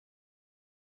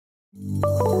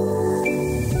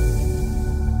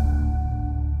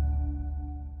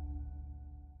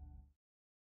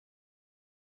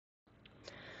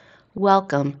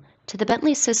Welcome to the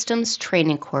Bentley Systems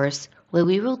training course where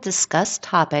we will discuss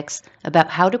topics about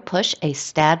how to push a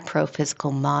STAAD.Pro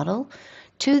physical model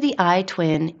to the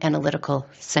iTwin Analytical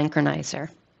Synchronizer.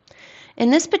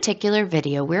 In this particular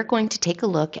video, we're going to take a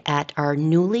look at our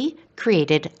newly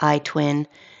created iTwin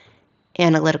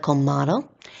analytical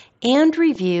model and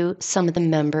review some of the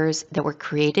members that were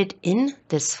created in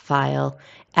this file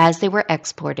as they were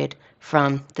exported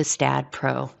from the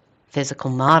STAAD.Pro physical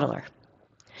modeler.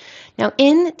 Now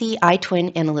in the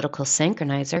iTwin Analytical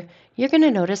Synchronizer, you're going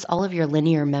to notice all of your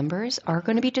linear members are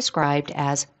going to be described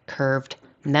as curved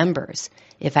members.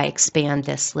 If I expand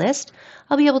this list,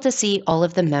 I'll be able to see all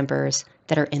of the members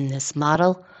that are in this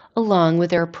model along with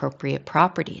their appropriate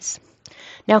properties.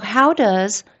 Now how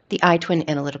does the iTwin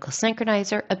Analytical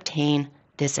Synchronizer obtain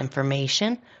this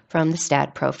information from the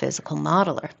STAAD.Pro physical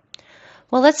modeler?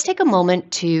 Well, let's take a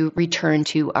moment to return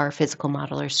to our physical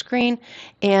modeler screen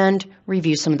and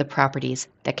review some of the properties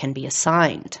that can be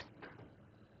assigned.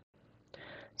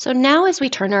 So now as we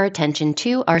turn our attention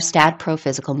to our STAAD.Pro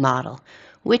physical model,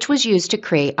 which was used to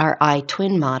create our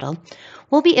iTwin model,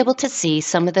 we'll be able to see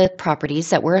some of the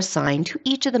properties that were assigned to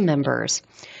each of the members.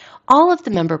 All of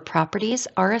the member properties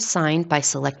are assigned by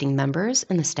selecting members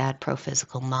in the STAAD.Pro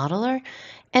physical modeler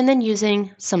and then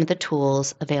using some of the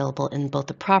tools available in both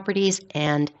the properties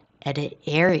and edit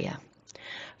area.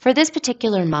 For this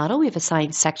particular model, we've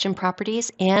assigned section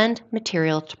properties and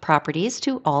material properties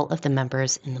to all of the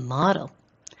members in the model.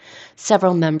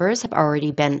 Several members have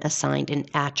already been assigned an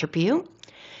attribute,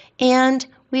 and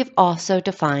we've also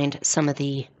defined some of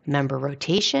the member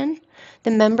rotation,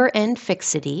 the member end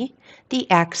fixity, the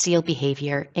axial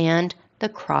behavior, and the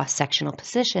cross-sectional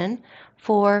position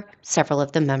for several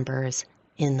of the members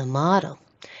in the model.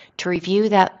 To review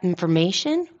that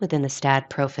information within the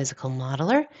STAAD.Pro physical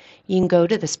modeler, you can go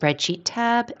to the Spreadsheet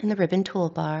tab in the ribbon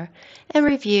toolbar and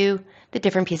review the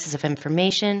different pieces of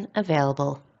information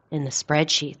available in the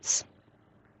spreadsheets.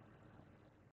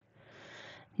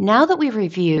 Now that we've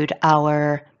reviewed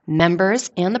our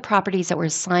members and the properties that were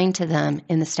assigned to them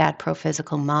in the STAAD.Pro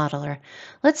physical modeler,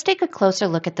 let's take a closer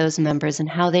look at those members and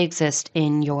how they exist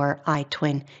in your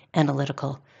iTwin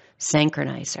Analytical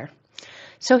Synchronizer.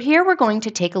 So here we're going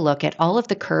to take a look at all of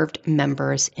the curved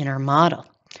members in our model.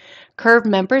 Curved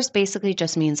members basically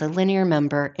just means a linear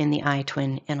member in the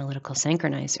iTwin Analytical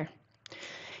Synchronizer.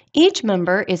 Each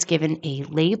member is given a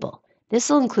label. This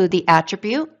will include the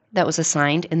attribute that was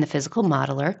assigned in the physical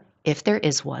modeler, if there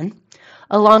is one,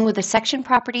 along with the section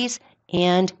properties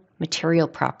and material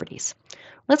properties.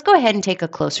 Let's go ahead and take a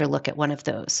closer look at one of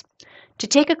those. To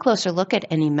take a closer look at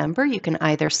any member, you can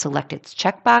either select its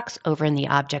checkbox over in the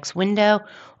Objects window,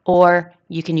 or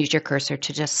you can use your cursor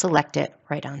to just select it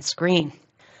right on screen.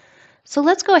 So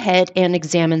let's go ahead and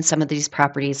examine some of these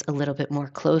properties a little bit more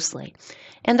closely.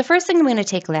 And the first thing I'm going to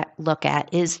take a look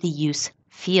at is the use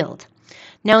field.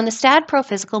 Now in the STAAD.Pro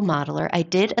physical modeler, I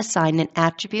did assign an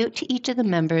attribute to each of the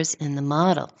members in the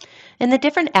model. And the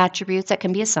different attributes that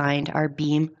can be assigned are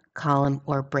beam, column,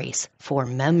 or brace for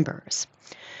members.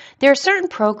 There are certain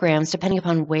programs, depending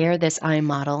upon where this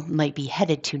iModel might be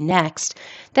headed to next,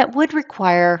 that would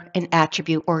require an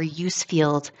attribute or a use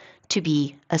field to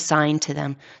be assigned to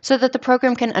them so that the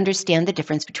program can understand the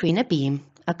difference between a beam,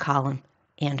 a column,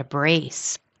 and a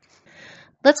brace.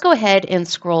 Let's go ahead and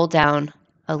scroll down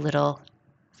a little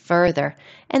further,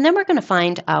 and then we're going to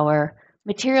find our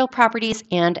material properties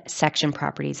and section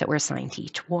properties that were assigned to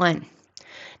each one.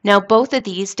 Now both of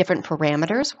these different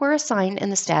parameters were assigned in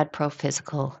the STAAD.Pro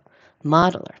physical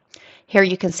modeler. Here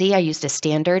you can see I used a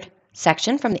standard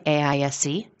section from the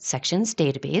AISC sections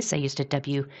database. I used a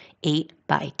W8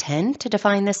 by 10 to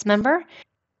define this member,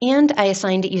 and I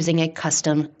assigned it using a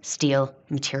custom steel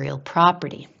material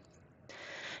property.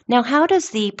 Now, how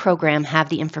does the program have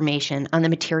the information on the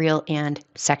material and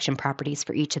section properties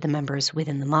for each of the members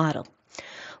within the model?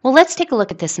 Well, let's take a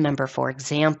look at this member, for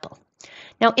example.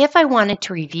 Now, if I wanted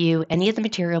to review any of the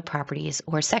material properties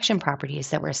or section properties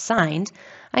that were assigned,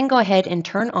 I can go ahead and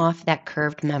turn off that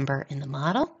curved member in the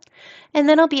model, and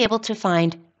then I'll be able to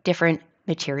find different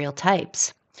material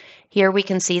types. Here we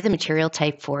can see the material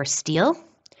type for steel,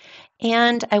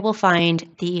 and I will find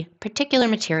the particular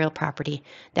material property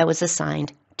that was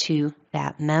assigned to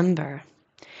that member.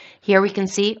 Here we can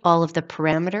see all of the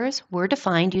parameters were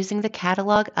defined using the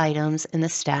catalog items in the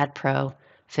STAAD.Pro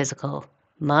physical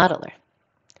modeler.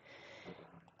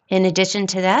 In addition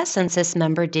to that, since this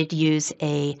member did use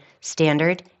a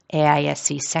standard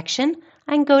AISC section,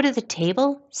 I can go to the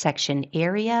table section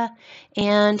area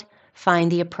and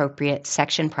find the appropriate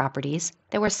section properties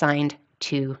that were assigned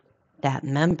to that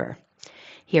member.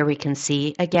 Here we can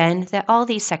see again that all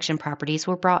these section properties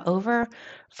were brought over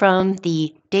from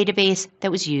the database that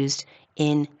was used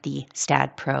in the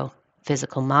STAAD.Pro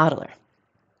physical modeler.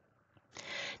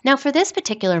 Now for this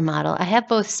particular model, I have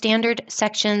both standard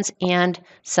sections and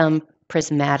some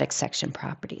prismatic section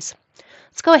properties.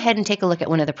 Let's go ahead and take a look at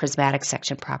one of the prismatic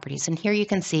section properties. And here you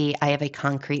can see I have a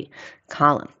concrete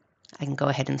column. I can go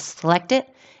ahead and select it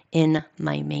in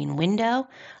my main window.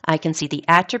 I can see the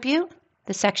attribute,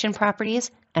 the section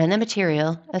properties, and the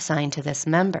material assigned to this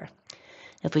member.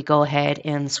 If we go ahead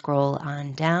and scroll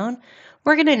on down,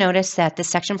 we're going to notice that the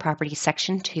section property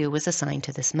section 2 was assigned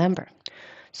to this member.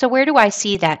 So where do I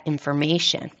see that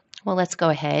information? Well, let's go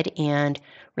ahead and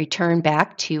return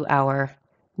back to our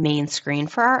main screen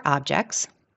for our objects.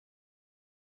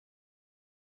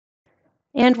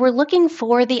 And we're looking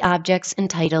for the objects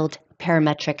entitled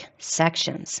parametric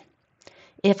sections.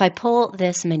 If I pull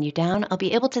this menu down, I'll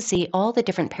be able to see all the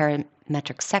different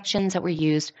parametric sections that were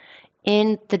used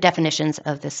in the definitions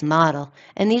of this model.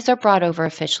 And these are brought over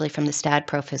officially from the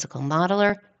STAAD.Pro Physical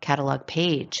Modeler catalog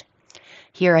page.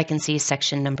 Here I can see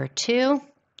section number 2,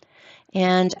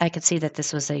 and I can see that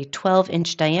this was a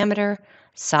 12-inch diameter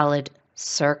solid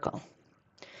circle.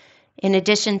 In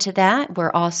addition to that,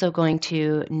 we're also going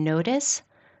to notice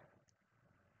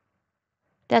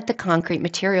that the concrete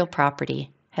material property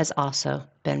has also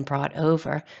been brought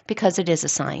over because it is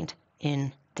assigned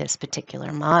in this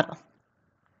particular model.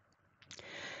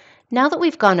 Now that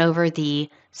we've gone over the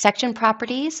section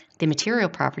properties, the material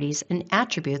properties, and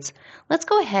attributes, let's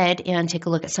go ahead and take a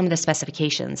look at some of the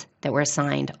specifications that were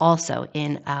assigned also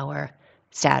in our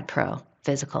STAAD.Pro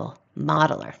physical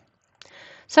modeler.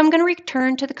 So I'm going to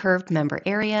return to the curved member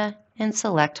area and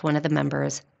select one of the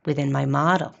members within my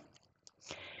model.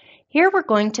 Here we're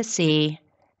going to see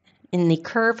in the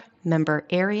curved member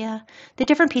area the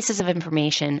different pieces of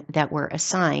information that were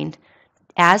assigned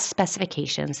as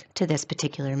specifications to this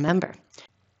particular member.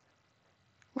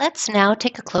 Let's now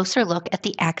take a closer look at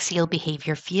the axial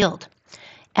behavior field.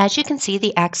 As you can see,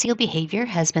 the axial behavior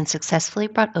has been successfully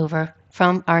brought over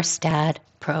from our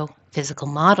STAAD.Pro physical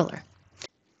modeler.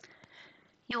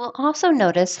 You will also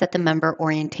notice that the member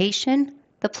orientation,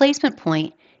 the placement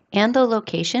point, and the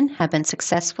location have been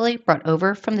successfully brought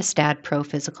over from the STAAD.Pro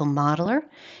physical modeler,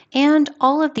 and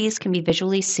all of these can be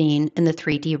visually seen in the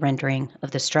 3D rendering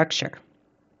of the structure.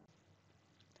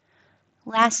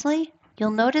 Lastly,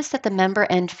 you'll notice that the member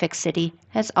end fixity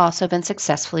has also been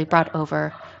successfully brought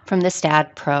over from the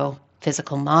STAAD.Pro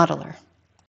physical modeler.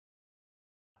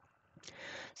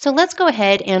 So let's go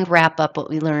ahead and wrap up what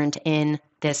we learned in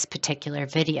this particular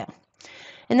video.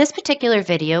 In this particular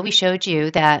video, we showed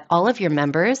you that all of your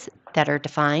members that are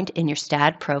defined in your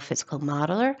STAAD.Pro physical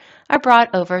modeler are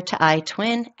brought over to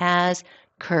iTwin as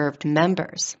curved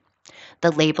members.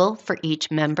 The label for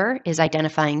each member is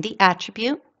identifying the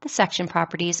attribute, the section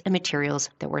properties, and materials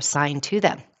that were assigned to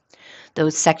them.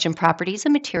 Those section properties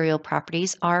and material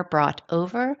properties are brought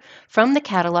over from the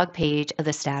catalog page of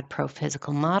the STAAD.Pro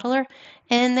physical modeler,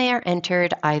 and they are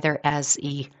entered either as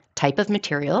a type of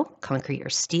material, concrete or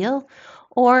steel,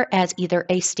 or as either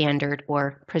a standard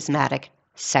or prismatic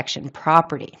section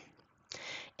property.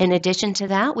 In addition to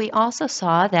that, we also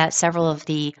saw that several of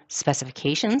the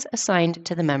specifications assigned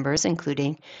to the members,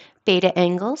 including beta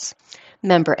angles,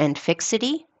 member end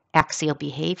fixity, axial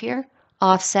behavior,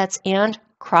 offsets, and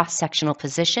cross-sectional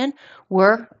position,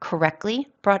 were correctly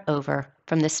brought over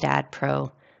from the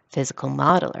STAAD.Pro physical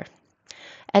modeler.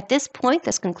 At this point,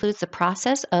 this concludes the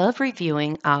process of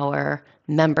reviewing our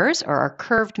members, or our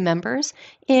curved members,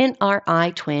 in our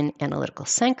iTwin Analytical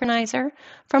Synchronizer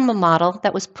from a model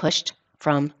that was pushed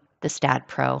from the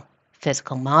STAAD.Pro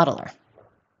physical modeler.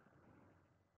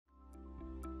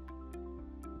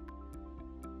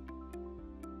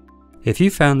 If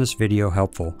you found this video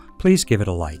helpful, please give it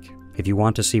a like. If you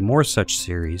want to see more such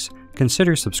series,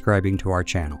 consider subscribing to our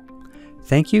channel.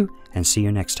 Thank you, and see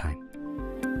you next time.